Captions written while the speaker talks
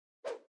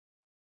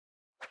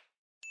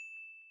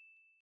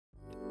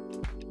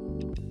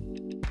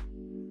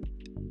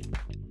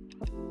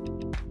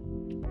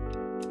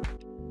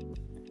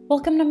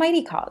Welcome to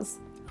Mightycause.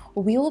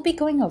 We will be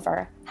going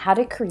over how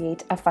to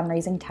create a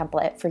fundraising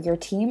template for your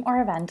team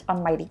or event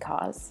on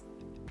Mightycause.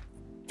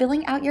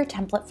 Filling out your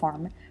template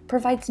form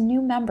provides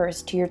new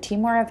members to your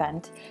team or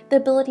event the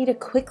ability to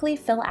quickly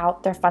fill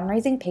out their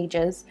fundraising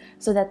pages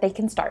so that they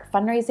can start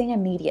fundraising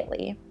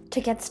immediately.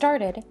 To get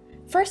started,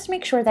 first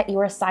make sure that you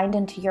are signed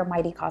into your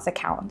Mightycause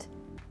account.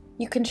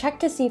 You can check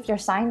to see if you're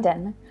signed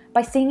in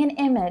by seeing an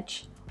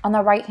image on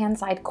the right-hand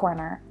side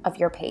corner of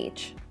your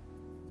page.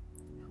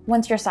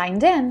 Once you're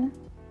signed in,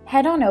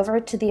 head on over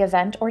to the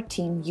event or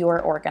team you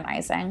are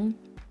organizing.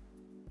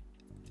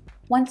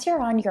 Once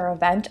you're on your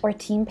event or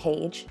team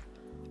page,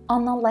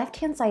 on the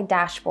left-hand side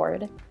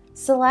dashboard,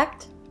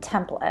 select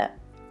Template.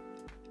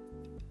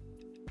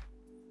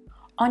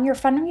 On your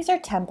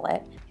fundraiser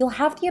template, you'll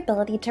have the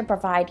ability to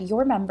provide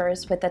your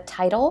members with a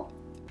title,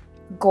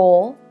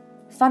 goal,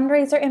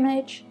 fundraiser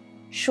image,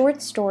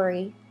 short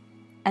story,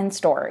 and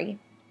story.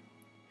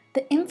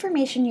 The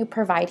information you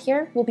provide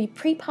here will be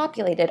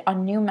pre-populated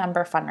on new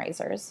member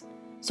fundraisers.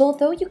 So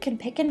although you can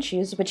pick and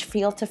choose which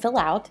field to fill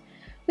out,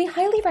 we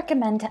highly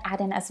recommend to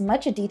add in as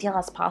much detail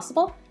as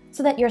possible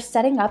so that you're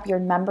setting up your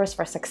members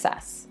for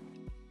success.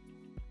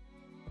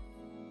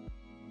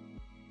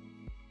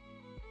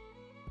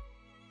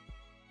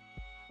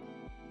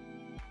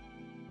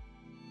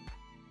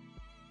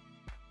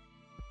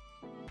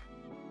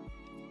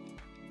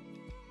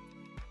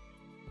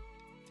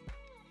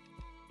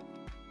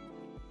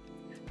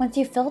 Once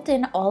you've filled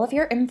in all of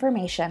your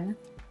information,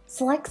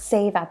 select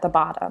Save at the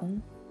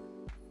bottom.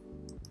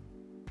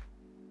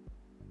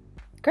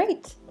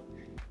 Great!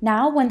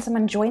 Now when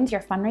someone joins your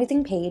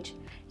fundraising page,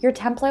 your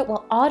template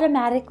will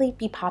automatically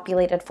be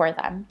populated for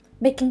them,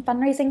 making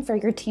fundraising for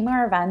your team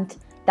or event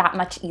that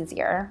much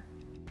easier.